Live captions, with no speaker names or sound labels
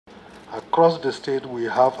Across the state, we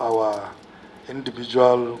have our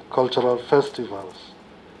individual cultural festivals,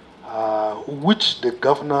 which the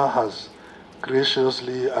governor has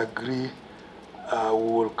graciously agreed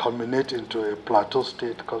will culminate into a Plateau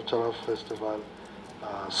State Cultural Festival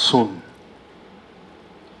soon.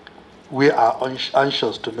 We are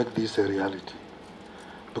anxious to make this a reality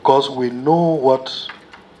because we know what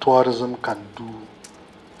tourism can do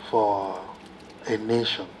for a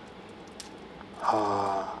nation.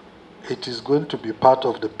 It is going to be part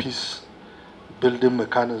of the peace building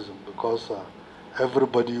mechanism because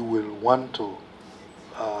everybody will want to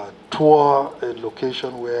tour a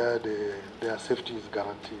location where their safety is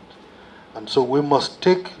guaranteed. And so we must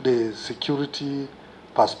take the security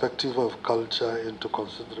perspective of culture into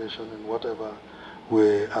consideration in whatever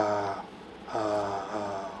we are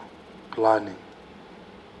planning.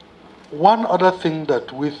 One other thing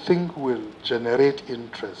that we think will generate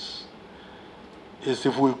interest is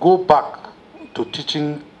if we go back to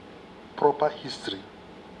teaching proper history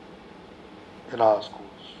in our schools.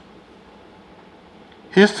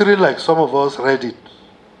 History, like some of us read it,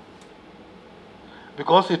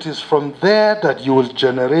 because it is from there that you will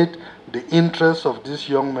generate the interest of these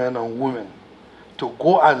young men and women to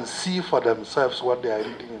go and see for themselves what they are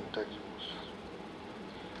reading in textbooks.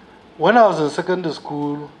 When I was in secondary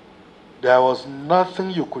school, there was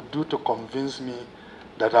nothing you could do to convince me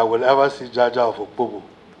that I will ever see Jaja of Okpobo.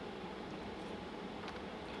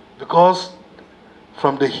 Because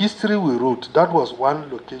from the history we wrote, that was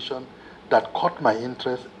one location that caught my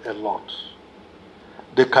interest a lot.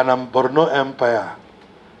 The Kanem-Borno Empire.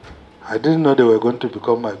 I didn't know they were going to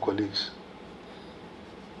become my colleagues,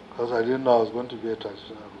 because I didn't know I was going to be a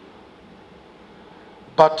traditional ruler.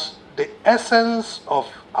 But the essence of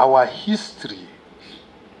our history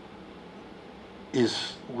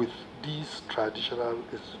is with these traditional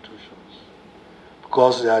institutions,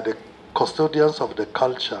 because they are the custodians of the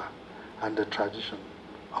culture and the tradition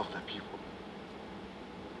of the people.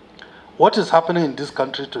 What is happening in this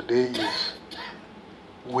country today is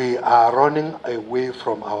we are running away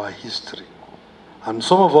from our history. And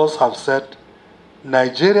some of us have said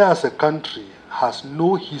Nigeria as a country has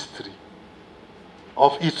no history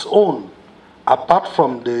of its own apart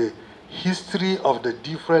from the history of the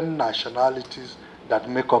different nationalities that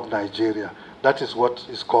make up Nigeria. That is what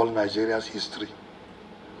is called Nigeria's history.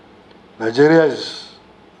 Nigeria is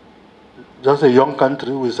just a young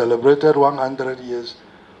country. We celebrated 100 years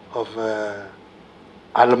of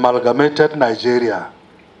amalgamated Nigeria.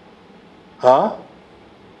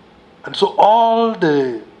 And so all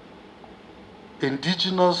the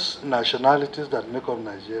indigenous nationalities that make up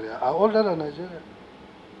Nigeria are older than Nigeria.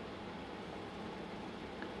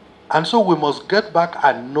 And so we must get back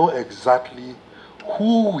and know exactly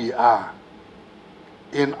who we are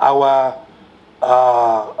in our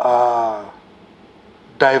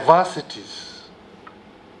diversities.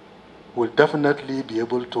 We'll definitely be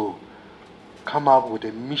able to come up with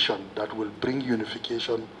a mission that will bring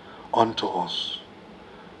unification onto us.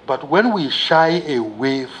 But when we shy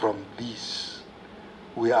away from this,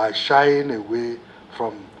 we are shying away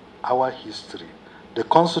from our history. The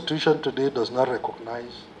Constitution today does not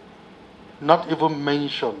recognize, not even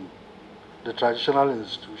mention, the traditional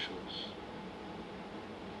institutions.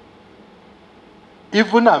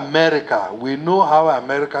 Even America, we know how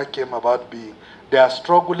America came about being. They are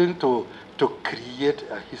struggling to create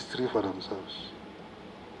a history for themselves.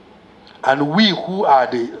 And we who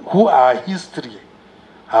are history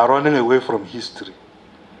are running away from history.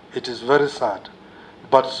 It is very sad.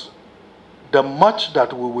 But the much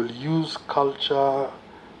that we will use culture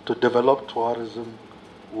to develop tourism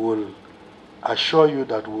will assure you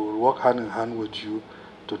that we will work hand in hand with you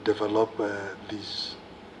to develop this.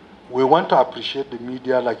 We want to appreciate the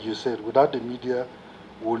media, like you said. Without the media,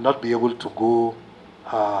 we will not be able to go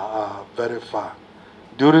very far.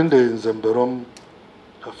 During the Nzemberom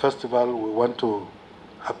festival, we want to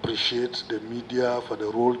appreciate the media for the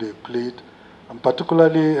role they played, and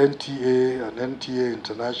particularly NTA and NTA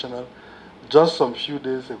International. Just some few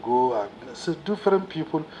days ago, different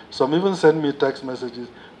people, some even sent me text messages,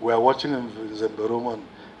 we are watching Nzemberom on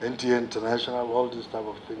NTA International, all these type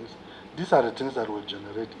of things. These are the things that will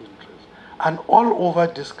generate interest. And all over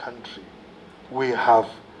this country, we have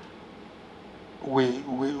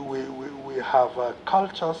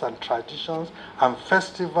cultures and traditions and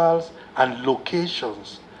festivals and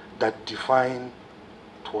locations that define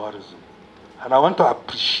tourism. And I want to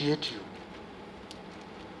appreciate you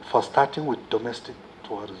for starting with domestic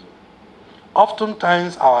tourism.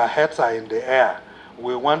 Oftentimes our heads are in the air.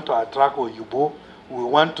 We want to attract Oyibo, we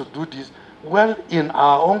want to do this. Well, in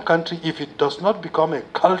our own country, if it does not become a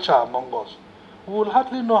culture among us, we will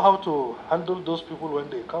hardly know how to handle those people when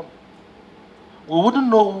they come. We wouldn't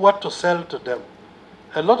know what to sell to them.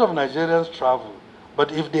 A lot of Nigerians travel,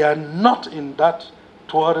 but if they are not in that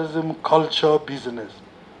tourism culture business,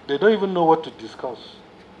 they don't even know what to discuss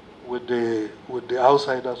with the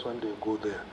outsiders when they go there.